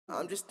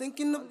I'm just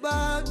thinking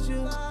about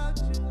you,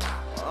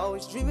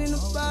 always dreaming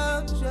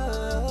about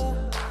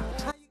you.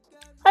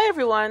 Hi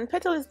everyone,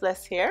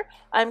 Petalisbless here.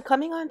 I'm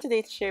coming on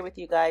today to share with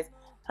you guys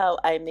how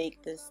I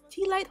make this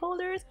tea light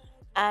holders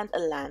and a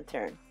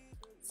lantern.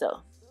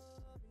 So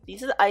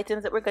these are the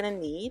items that we're going to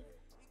need.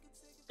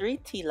 3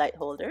 tea light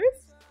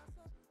holders,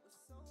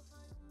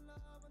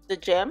 the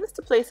gems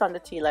to place on the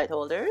tea light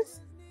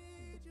holders,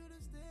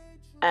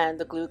 and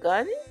the glue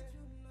gun.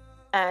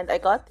 And I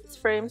got these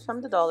frames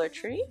from the Dollar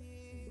Tree.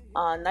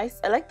 Nice.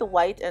 I like the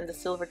white and the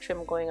silver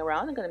trim going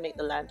around. I'm going to make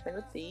the lantern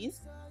with these.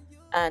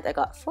 And I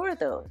got 4 of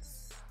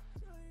those.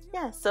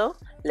 Yeah, so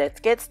let's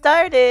get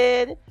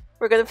started.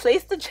 We're going to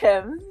place the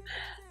gems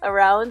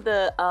around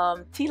the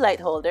tea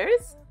light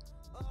holders.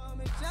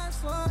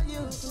 Just want you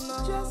to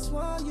know. Just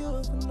want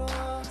you to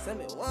know. Send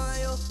me Wan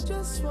Yuh.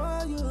 Just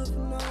want you to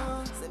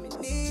know. Send me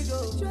need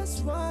you.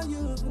 Just want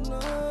you to know.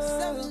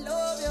 Send me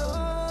love you.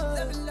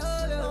 Send me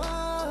love you.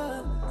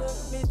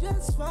 Me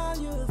just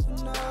want you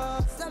to know.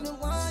 Send me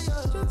Wan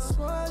Yuh. Just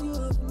want you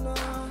to know.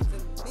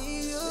 Send me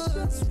need you.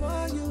 Just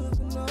want you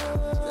to know.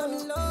 Send me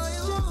love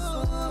you.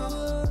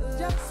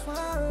 Just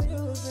want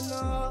you to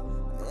know.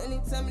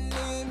 Anytime you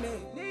need me.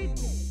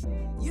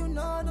 You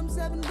know them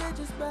 7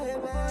 digits,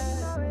 baby.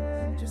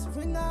 Just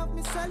ring out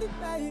me solid,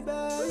 baby.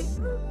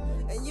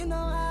 And you know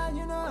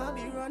I'll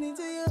be running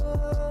to you.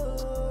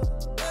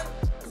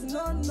 Cause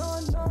no,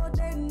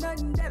 there ain't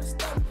nothing that'll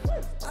stop me.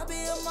 I'll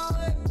be on my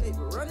way, baby,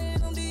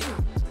 running on to you.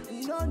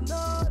 And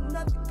no,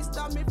 nothing can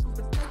stop me from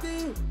protecting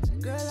you.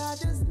 Girl, I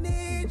just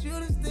need you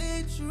to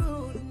stay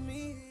true to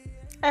me.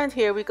 And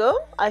here we go.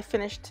 I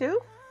finished 2.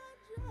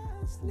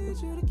 I just need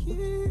you to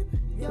keep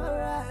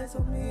your eyes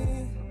on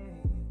me.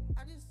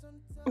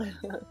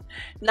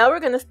 Now we're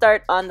going to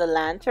start on the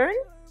lantern.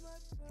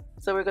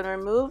 So we're going to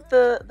remove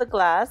the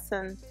glass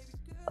and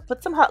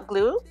put some hot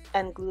glue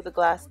and glue the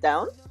glass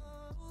down.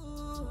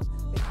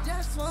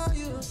 Just want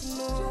you to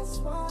know.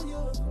 Just want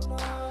you to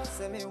know.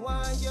 Send me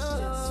Wan Yuh.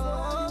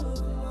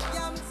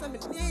 Yeah, send me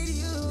need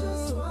you.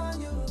 Just want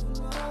you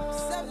to know.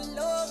 Send me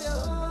love you.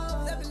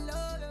 Send me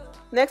love you.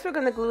 Next we're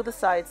going to glue the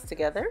sides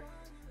together.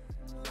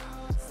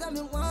 Send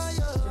me Wan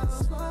Yuh.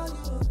 Just want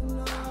you to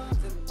know.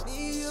 Send me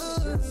need you.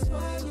 Just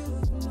want you.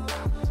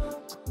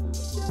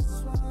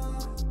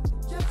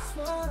 Just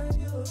want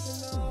you to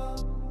know,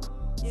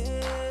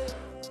 yeah.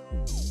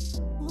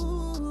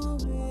 Ooh,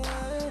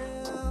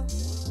 yeah.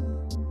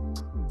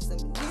 Say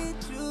me need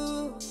you,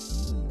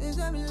 and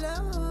say me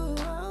love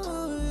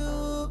you,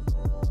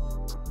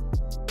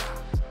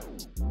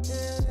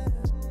 yeah,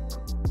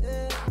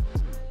 yeah.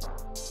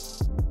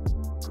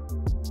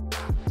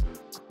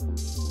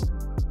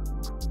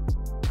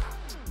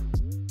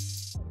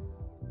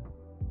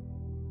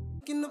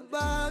 Thinking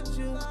about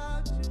you.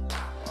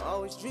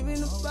 Always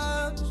dreaming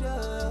about you.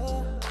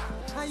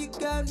 How you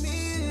got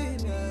me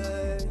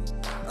tonight.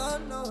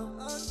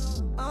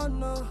 Oh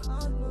no.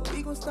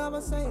 We gon' stop by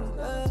saying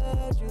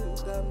that you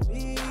got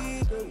me.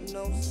 Girl, you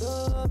know what's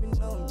up, you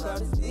know I'm proud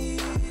to see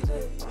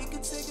that. We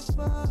could take it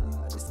far.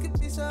 This could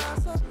be so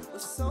awesome. We're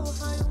so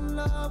high on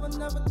love, I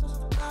never touched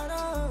the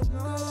bottom.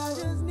 No, I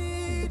just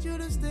need you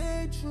to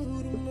stay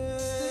true to me.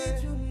 Stay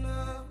true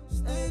now,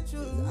 stay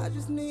true. I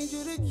just need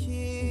you to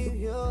keep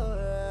your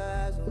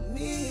eyes on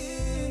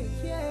me.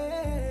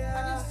 Yeah, I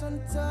just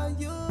wanna tell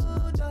you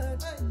that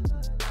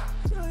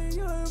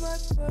you're my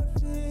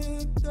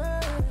perfect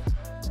girl.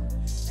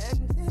 And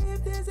if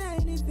there's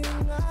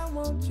anything I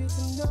want you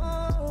to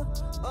know,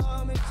 I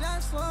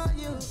just want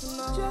you to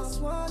know.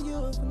 Just want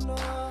you to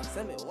know.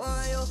 Send me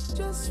Wan Yuh.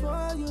 Just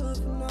want you to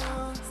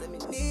know. Send me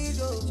need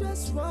you.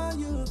 Just want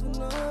you to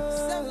know.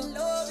 Send me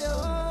love you.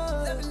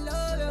 Send me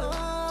love you.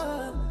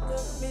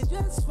 Me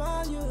just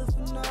want you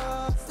to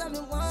know. Send me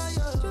Wan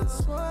Yuh.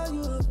 Just want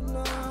you to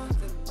know.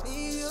 Send me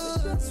need you.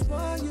 Just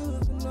want you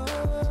to know.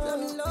 Send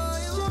me love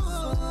you.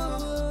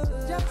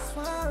 Just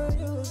want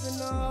you to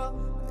know.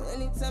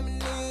 Anytime you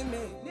need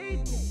me.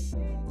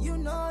 You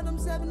know them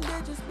 7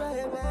 digits,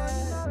 baby.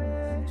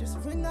 Just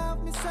ring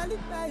out me solid,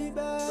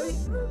 baby.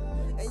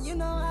 And you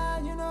know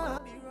I'll be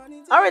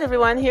running. Alright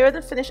everyone, here are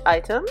the finished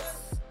items.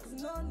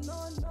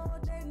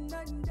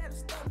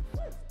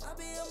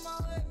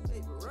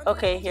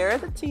 Okay, here are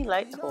the tea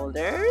light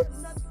holders.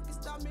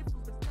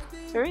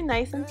 Very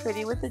nice and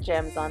pretty with the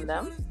gems on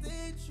them.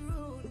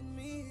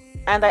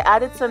 And I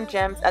added some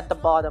gems at the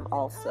bottom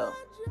also.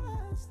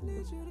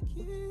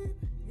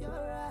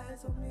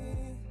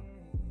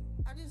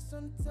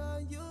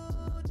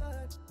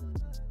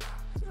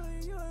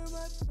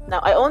 Now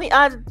I only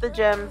added the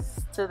gems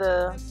to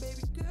the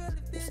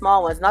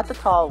small ones, not the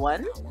tall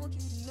one.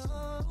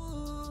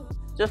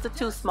 Just the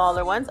 2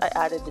 smaller ones, I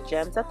added the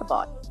gems at the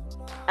bottom.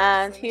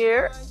 And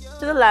here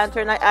to the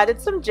lantern I added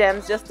some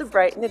gems just to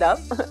brighten it up.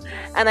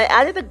 And I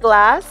added a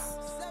glass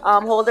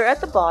holder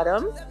at the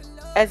bottom.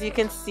 As you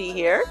can see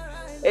here,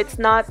 it's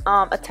not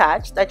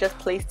attached. I just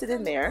placed it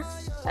in there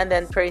and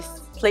then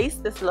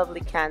placed this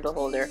lovely candle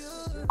holder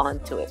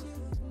onto it.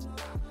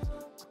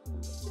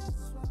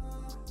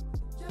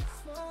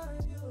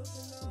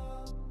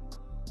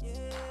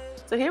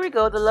 So here we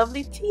go, the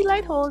lovely tea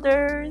light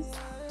holders.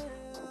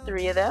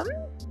 3 of them.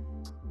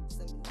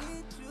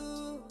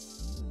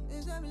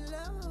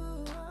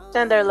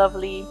 And our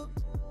lovely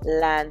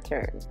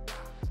lantern.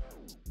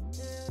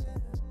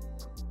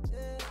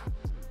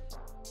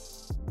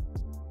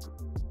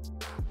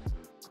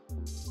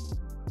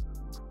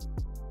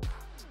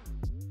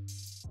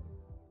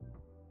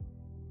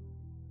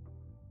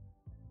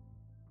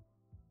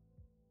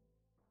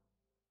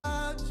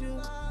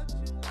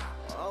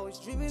 Always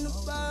dreaming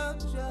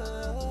about you.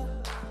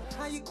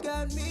 How you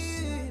got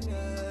me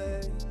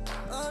tonight.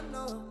 Oh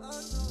no,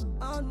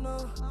 oh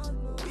no.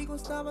 We gon'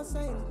 stop by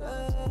saying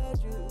that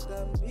you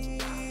got me.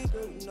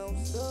 Girl, you know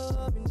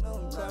stop, you know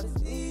I'm proud to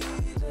see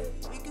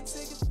that. We could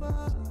take it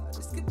far.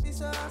 This could be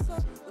so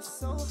awesome. We're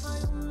so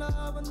high on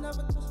love, I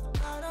never touched the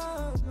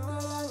bottom. No,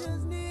 I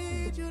just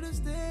need you to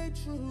stay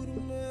true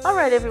to me.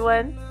 Alright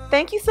everyone,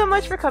 thank you so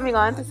much for coming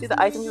on to see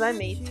the items I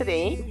made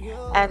today.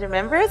 And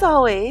remember, as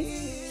always,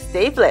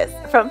 stay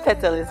blessed from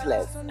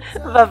Petalisbless.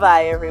 Bye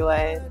bye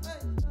everyone.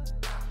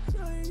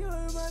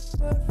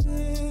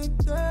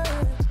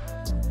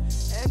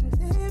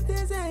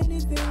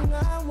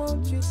 I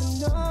want you to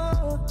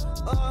know,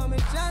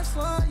 just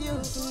want you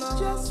to know,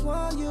 just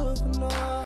want you to know.